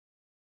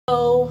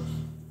So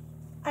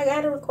I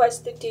got a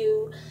request to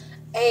do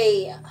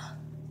a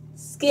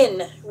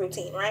skin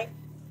routine, right?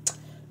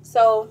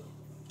 So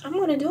I'm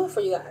gonna do it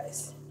for you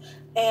guys.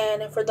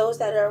 And for those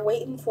that are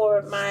waiting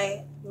for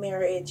my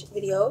marriage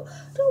video,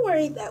 don't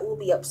worry, that will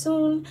be up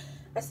soon.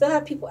 I still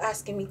have people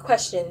asking me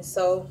questions,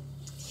 so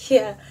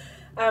yeah,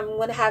 I'm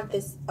gonna have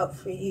this up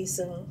for you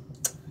soon.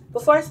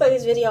 Before I start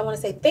this video, I want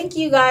to say thank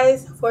you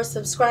guys for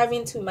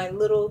subscribing to my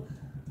little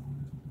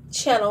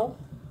channel.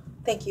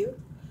 Thank you.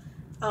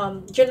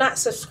 You're not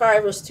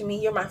subscribers to me,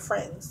 you're my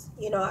friends.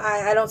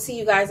 I don't see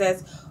you guys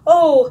as,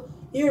 oh,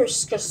 you're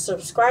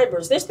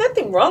subscribers. There's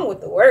nothing wrong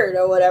with the word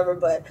or whatever,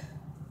 but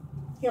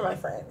you're my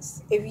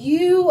friends. If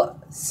you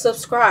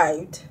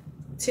subscribed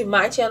to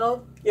my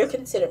channel, you're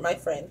considered my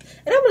friend,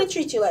 and I'm going to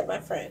treat you like my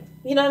friend.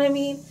 You know what I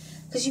mean?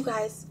 Because you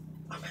guys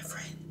are my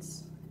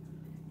friends.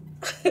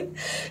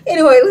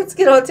 Anyway, let's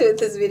get on to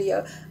this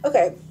video.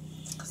 Okay,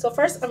 so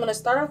first I'm going to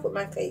start off with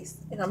my face,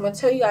 and I'm going to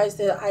tell you guys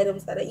the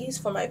items that I use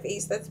for my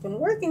face that's been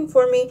working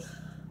for me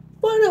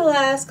for the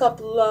last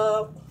couple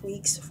of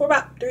weeks, for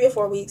about 3 or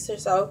 4 weeks or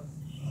so.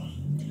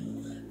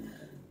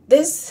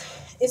 This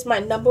is my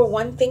number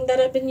one thing that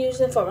I've been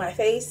using for my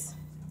face.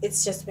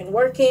 It's just been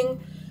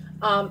working.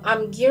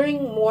 I'm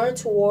gearing more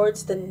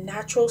towards the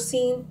natural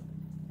scene,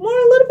 a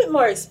little bit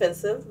more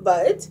expensive,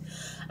 but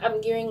I'm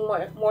gearing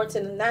more to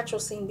the natural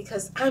scene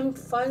because I'm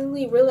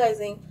finally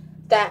realizing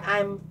that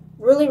I'm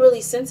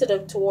really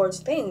sensitive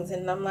towards things,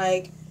 and I'm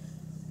like,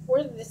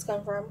 where did this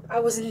come from? I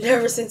was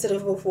never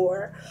sensitive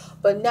before,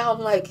 but now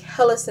I'm like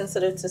hella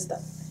sensitive to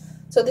stuff.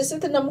 So this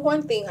is the number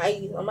one thing I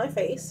use on my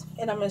face,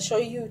 and I'm going to show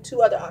you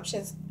 2 other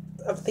options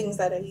of things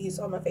that I use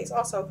on my face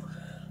also.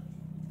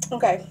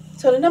 Okay,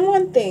 so the number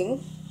one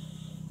thing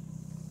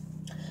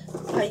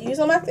I use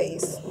on my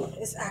face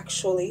is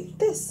actually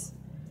this.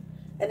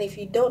 And if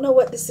you don't know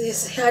what this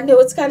is, I know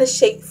it's kind of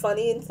shaped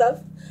funny and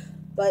stuff,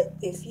 but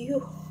if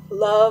you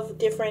love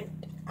different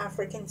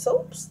African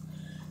soaps,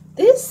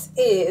 this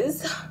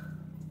is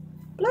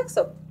black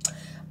soap.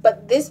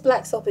 But this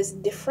black soap is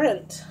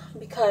different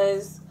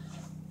because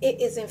it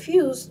is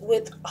infused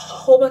with a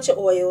whole bunch of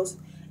oils,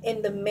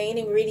 and the main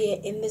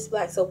ingredient in this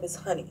black soap is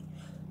honey.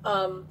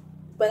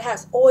 But it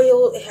has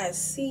oil, it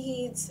has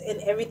seeds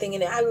and everything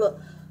in it. I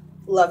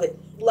love it.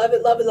 Love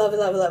it, love it, love it,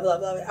 love it, love it,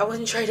 love it, love it. I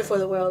wouldn't trade it for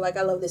the world. Like,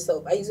 I love this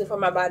soap. I use it for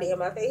my body and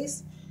my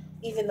face,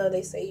 even though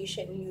they say you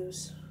shouldn't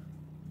use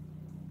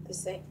the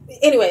same.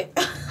 Anyway,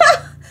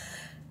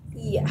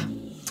 yeah.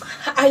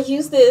 I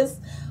use this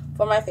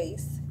for my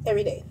face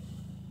every day.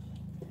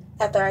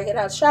 After I get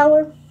out of the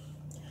shower,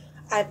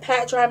 I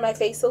pat dry my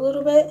face a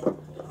little bit.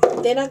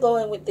 Then I go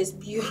in with this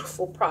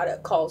beautiful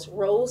product called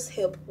Rose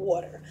Hip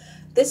Water.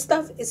 This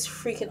stuff is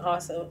freaking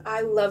awesome.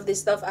 I love this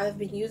stuff. I've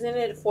been using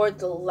it for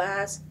the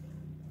last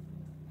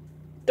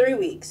 3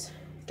 weeks.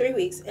 3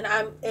 weeks, and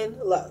I'm in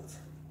love.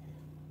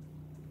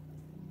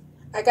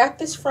 I got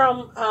this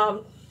from,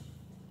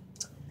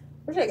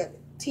 where did I get it?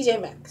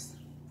 TJ Maxx.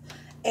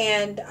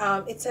 And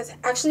it says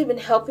actually been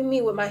helping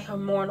me with my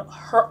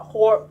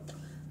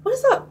what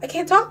is up? I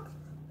can't talk.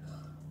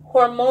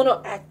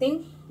 Hormonal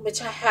acne,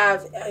 which I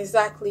have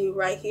exactly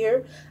right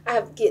here.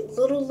 I get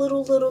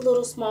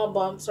little small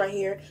bumps right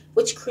here,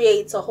 which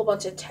creates a whole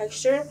bunch of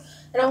texture.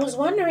 And I was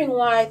wondering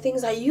why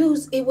things I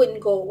use, it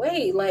wouldn't go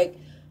away. Like,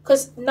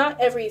 because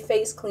not every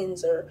face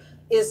cleanser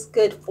is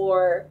good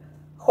for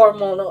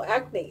hormonal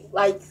acne.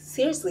 Like,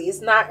 seriously,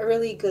 it's not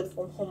really good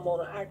for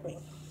hormonal acne.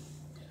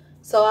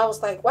 So I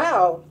was like,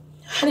 wow,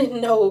 I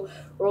didn't know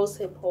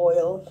rosehip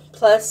oil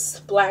plus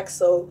black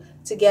soap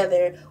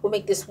together will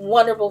make this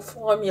wonderful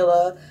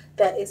formula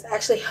that is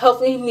actually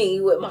helping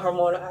me with my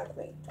hormonal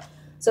acne.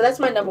 So that's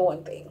my number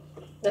one thing.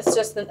 That's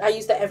just, I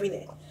use that every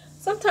day.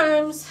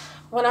 Sometimes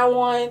when I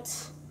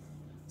want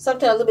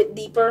something a little bit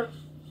deeper,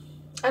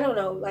 I don't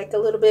know, like a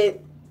little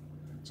bit,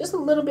 just a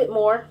little bit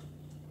more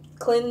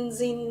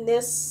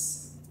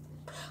cleansingness.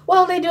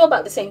 Well, they do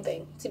about the same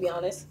thing, to be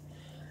honest.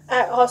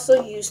 I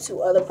also use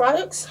 2 other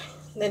products.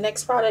 The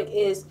next product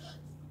is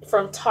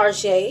from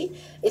Target.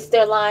 It's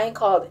their line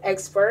called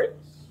Expert.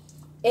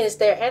 And it's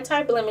their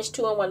anti-blemish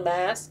 2-in-1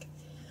 mask.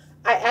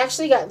 I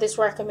actually got this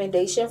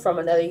recommendation from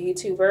another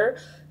YouTuber.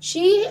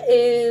 She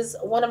is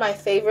one of my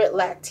favorite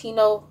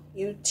Latino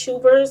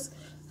YouTubers.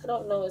 I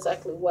don't know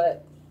exactly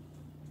what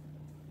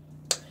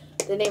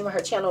the name of her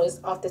channel is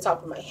off the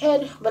top of my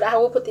head, but I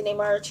will put the name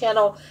of her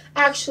channel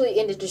actually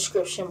in the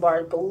description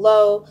bar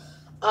below.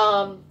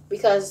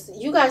 Because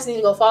you guys need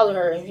to go follow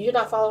her. If you're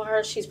not following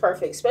her, she's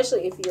perfect.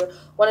 Especially if you're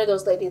one of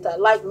those ladies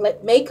that like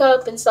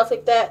makeup and stuff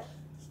like that.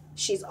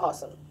 She's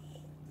awesome.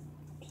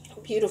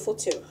 Beautiful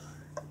too.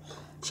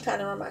 She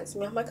kind of reminds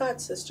me of my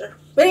god sister.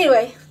 But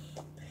anyway.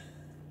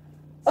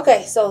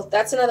 Okay, so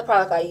that's another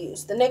product I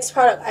use. The next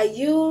product I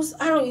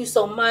don't use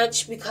so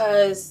much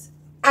because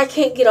I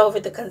can't get over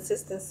the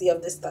consistency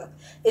of this stuff.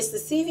 It's the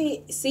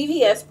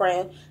CVS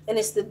brand, and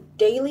it's the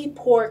Daily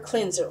Pore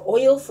Cleanser.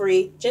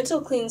 Oil-free,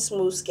 gentle, clean,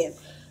 smooth skin.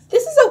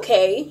 This is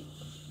okay.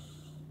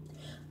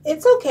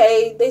 It's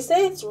okay. They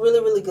say it's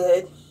really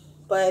good,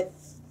 but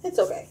it's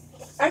okay.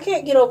 I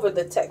can't get over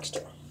the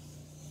texture.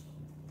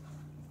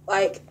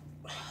 Like,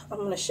 I'm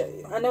going to show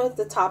you. I know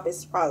the top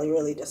is probably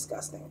really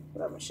disgusting,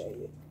 but I'm going to show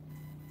you.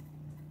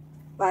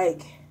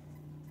 Like,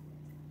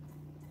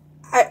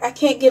 I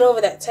can't get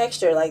over that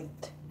texture. Like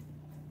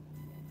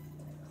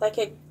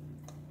it,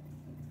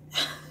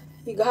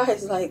 you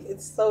guys, like,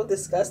 it's so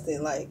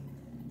disgusting. Like,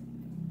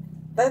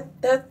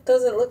 that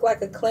doesn't look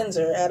like a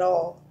cleanser at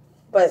all.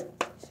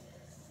 But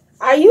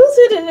I use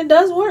it and it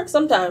does work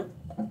sometimes.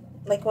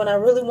 Like, when I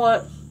really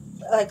want,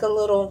 like, a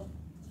little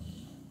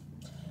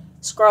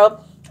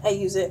scrub, I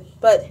use it.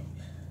 But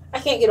I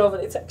can't get over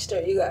the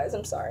texture, you guys.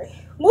 I'm sorry.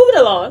 Moving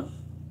along.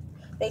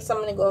 Next, I'm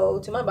going to go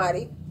to my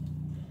body.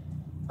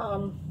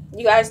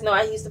 You guys know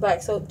I use the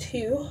black soap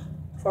too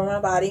for my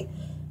body.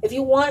 If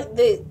you want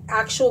the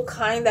actual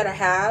kind that I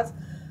have,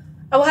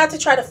 I will have to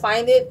try to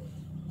find it.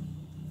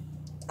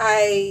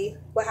 I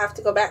will have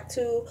to go back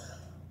to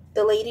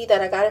the lady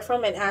that I got it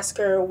from and ask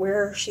her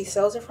where she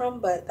sells it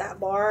from. But that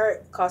bar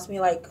cost me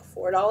like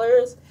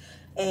 $4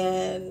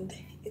 and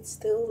it's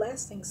still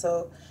lasting.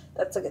 So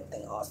that's a good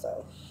thing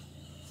also.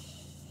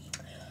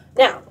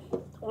 Now,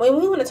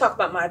 when we want to talk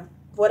about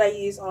what I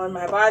use on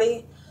my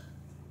body,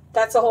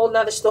 that's a whole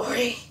nother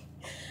story.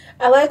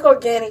 I like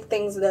organic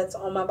things that's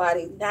on my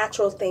body,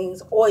 natural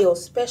things,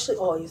 oils, especially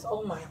oils.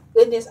 Oh my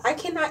goodness, I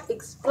cannot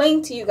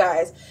explain to you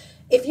guys.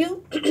 If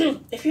you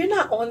if you're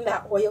not on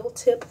that oil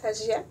tip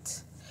as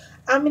yet,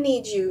 I'm gonna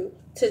need you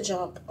to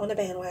jump on the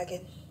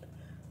bandwagon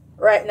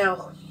right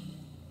now.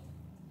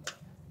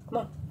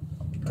 Come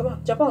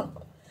on, jump on,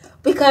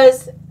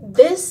 because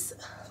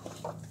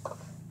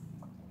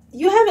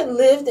you haven't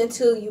lived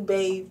until you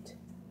bathed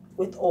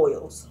with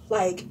oils.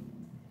 Like,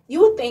 you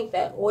would think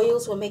that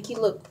oils will make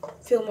you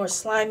feel more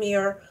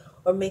slimier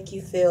or make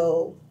you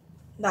feel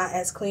not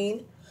as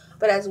clean.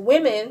 But as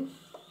women,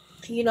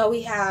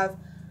 we have,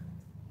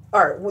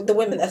 or the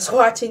women that's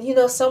watching,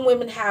 some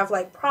women have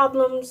like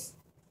problems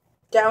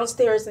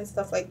downstairs and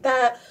stuff like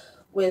that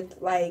with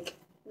like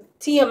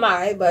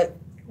TMI, but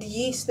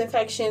yeast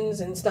infections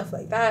and stuff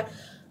like that.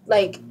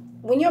 Like,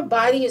 when your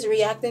body is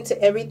reacting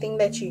to everything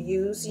that you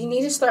use, you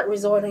need to start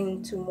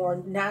resorting to more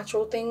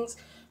natural things,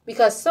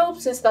 because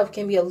soaps and stuff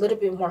can be a little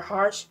bit more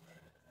harsh.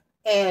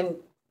 And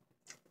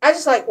I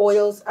just like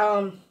oils.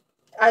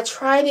 I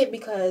tried it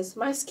because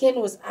my skin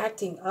was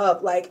acting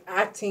up.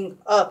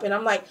 And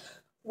I'm like,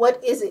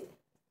 what is it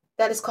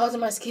that is causing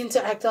my skin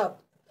to act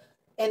up?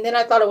 And then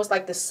I thought it was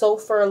like the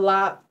sulfur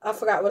I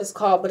forgot what it's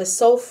called, but a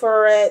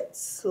sulfuret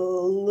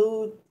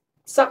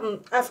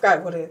something. I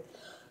forgot what it is.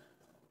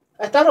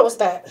 I thought it was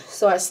that.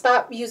 So I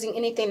stopped using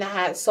anything that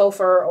had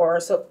sulfur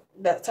or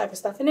that type of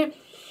stuff in it.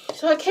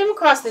 So I came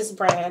across this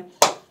brand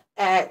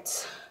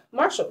at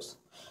Marshall's.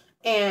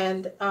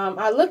 And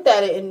I looked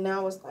at it and I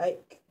was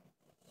like,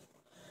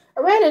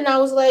 I read it and I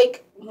was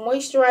like,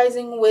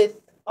 moisturizing with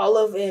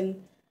olive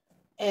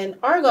and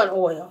argan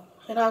oil.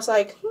 And I was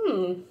like,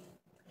 And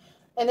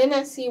then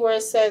I see where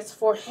it says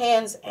for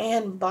hands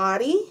and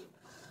body.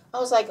 I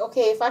was like,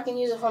 okay, if I can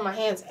use it for my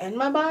hands and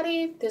my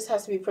body, this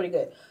has to be pretty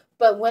good.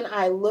 But when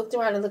I looked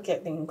around and looked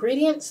at the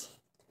ingredients,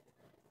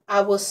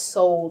 I was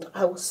sold.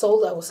 I was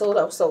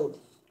sold.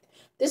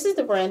 This is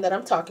the brand that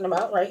I'm talking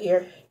about right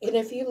here. And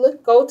if you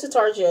go to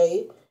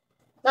Target,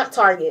 not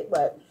Target,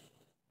 but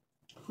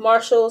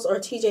Marshall's or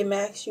TJ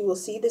Maxx, you will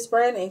see this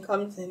brand, and it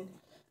comes in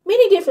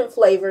many different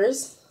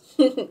flavors.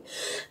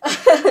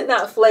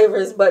 Not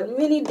flavors, but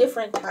many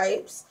different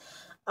types.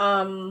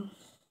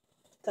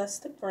 That's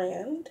the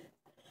brand.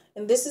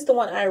 And this is the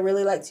one I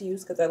really like to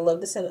use because I love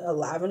the scent of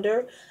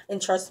lavender.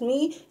 And trust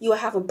me, you will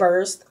have a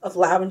burst of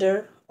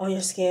lavender on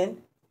your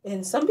skin.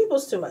 And some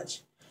people's too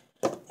much.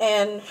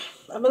 And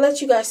I'm going to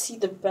let you guys see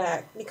the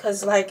back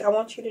because, like, I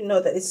want you to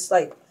know that it's,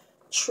 like,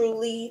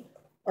 truly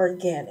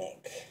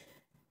organic.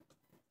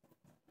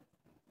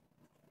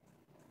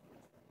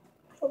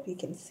 Hope you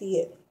can see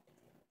it.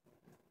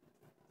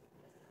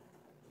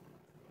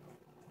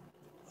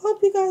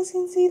 Hope you guys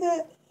can see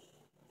that.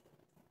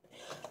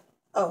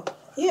 Oh,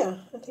 yeah,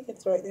 I think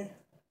it's right there.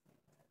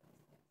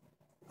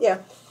 Yeah.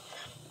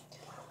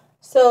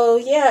 So,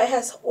 yeah, it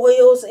has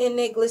oils in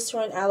it,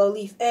 glycerin, aloe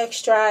leaf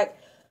extract,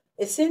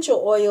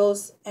 essential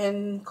oils,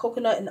 and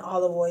coconut and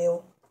olive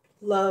oil.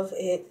 Love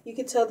it. You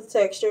can tell the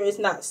texture. It's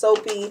not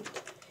soapy.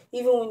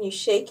 Even when you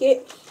shake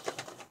it,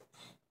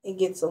 it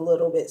gets a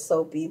little bit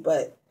soapy.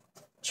 But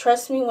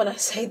trust me when I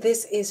say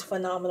this is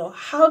phenomenal.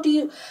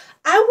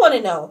 I want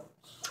to know,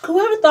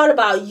 whoever thought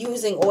about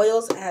using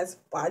oils as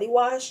body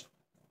wash,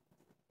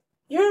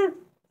 you're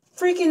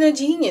freaking a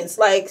genius.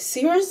 Like,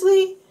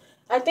 seriously?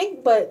 I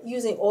think, but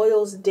using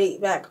oils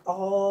date back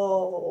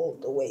all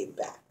the way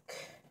back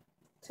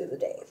to the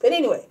day. But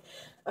anyway,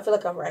 I feel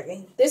like I'm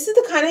bragging. This is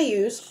the kind I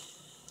use.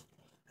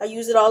 I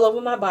use it all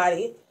over my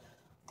body.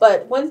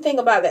 But one thing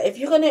about that, if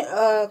you're going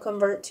to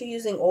convert to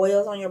using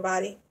oils on your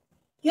body,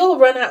 you'll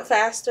run out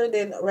faster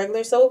than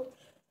regular soap.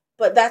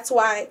 But that's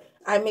why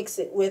I mix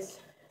it with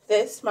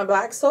this, my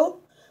black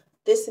soap.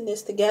 This and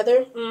this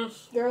together.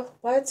 Girl,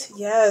 what?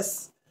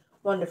 Yes.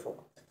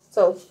 Wonderful.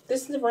 So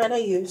this is the brand I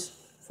use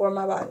for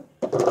my body.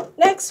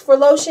 Next, for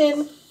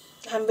lotion,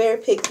 I'm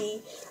very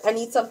picky. I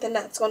need something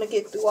that's going to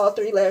get through all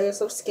 3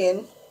 layers of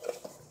skin.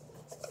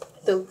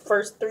 The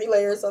first 3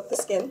 layers of the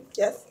skin,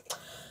 yes.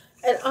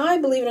 And I,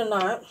 believe it or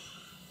not,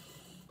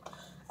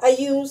 I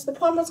use the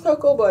Palmer's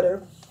Cocoa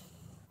Butter.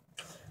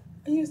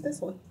 I use this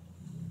one.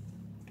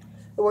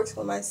 It works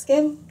for my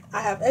skin.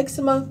 I have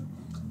eczema.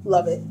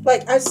 Love it.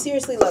 Like, I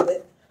seriously love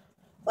it.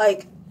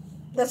 Like,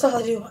 that's all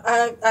I do.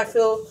 I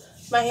feel,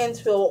 my hands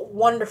feel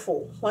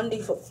wonderful.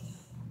 Wonderful.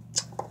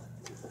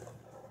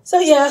 So,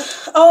 yeah.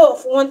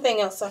 Oh, one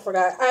thing else I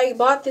forgot. I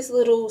bought this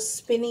little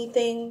spinny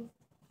thing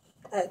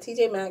at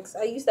TJ Maxx.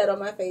 I use that on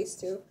my face,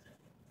 too.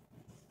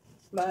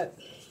 But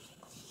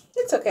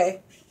it's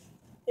okay.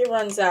 It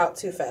runs out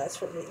too fast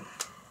for me.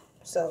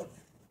 So,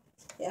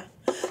 yeah.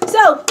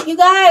 So, you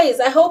guys,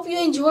 I hope you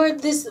enjoyed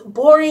this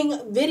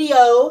boring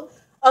video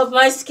of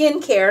my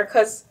skincare,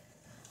 because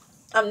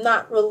I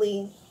don't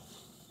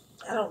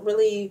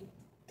really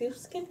do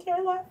skincare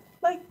a lot.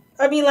 I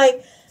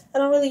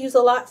don't really use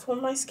a lot for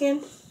my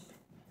skin.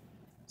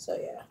 So,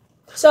 yeah.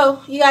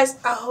 So, you guys,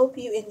 I hope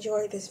you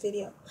enjoyed this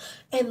video.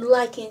 And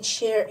like and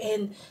share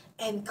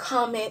and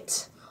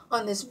comment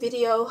on this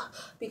video,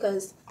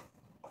 because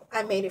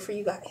I made it for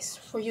you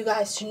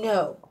guys to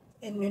know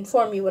and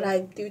inform you what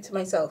I do to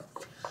myself.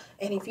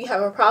 And if you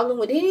have a problem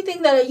with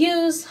anything that I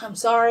use, I'm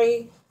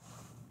sorry.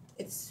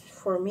 It's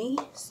for me.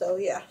 So,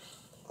 yeah.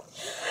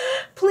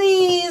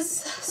 Please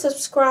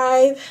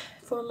subscribe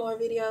for more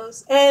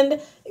videos. And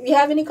if you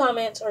have any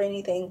comments or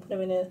anything, put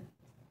them in the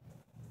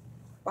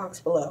box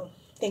below.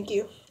 Thank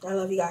you. I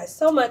love you guys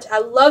so much. I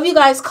love you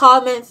guys'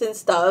 comments and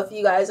stuff.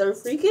 You guys are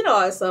freaking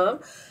awesome.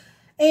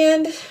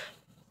 And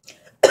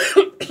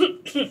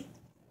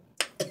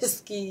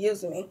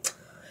excuse me.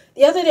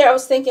 The other day I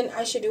was thinking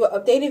I should do an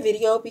updated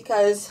video,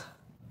 because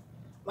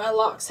my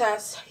locks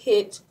has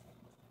hit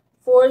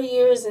 4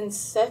 years and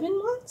 7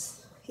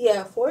 months.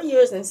 Yeah, 4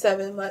 years and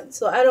 7 months.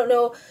 So I don't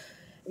know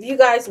if you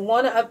guys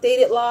want an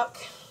updated lock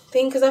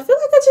thing, because I feel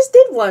like I just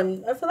did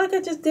one. I feel like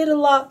I just did a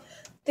lock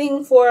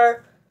thing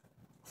for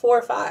 4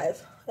 or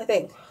 5. I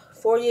think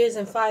 4 years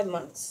and 5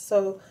 months.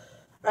 So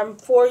I'm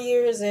 4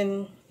 years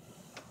and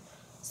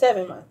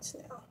 7 months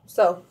now.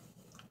 So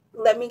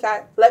let me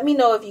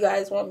know if you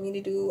guys want me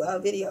to do a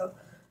video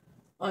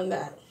on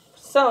that.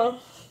 So,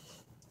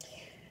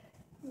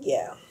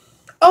 yeah.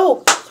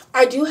 Oh,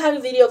 I do have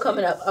a video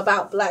coming up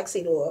about black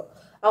seed oil.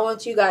 I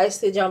want you guys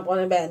to jump on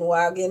a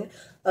bandwagon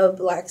of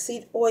black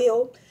seed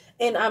oil,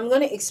 and I'm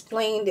going to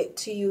explain it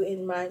to you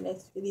in my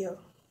next video.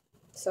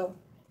 So,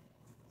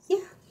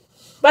 yeah.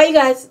 Bye, you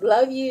guys.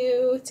 Love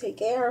you. Take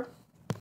care.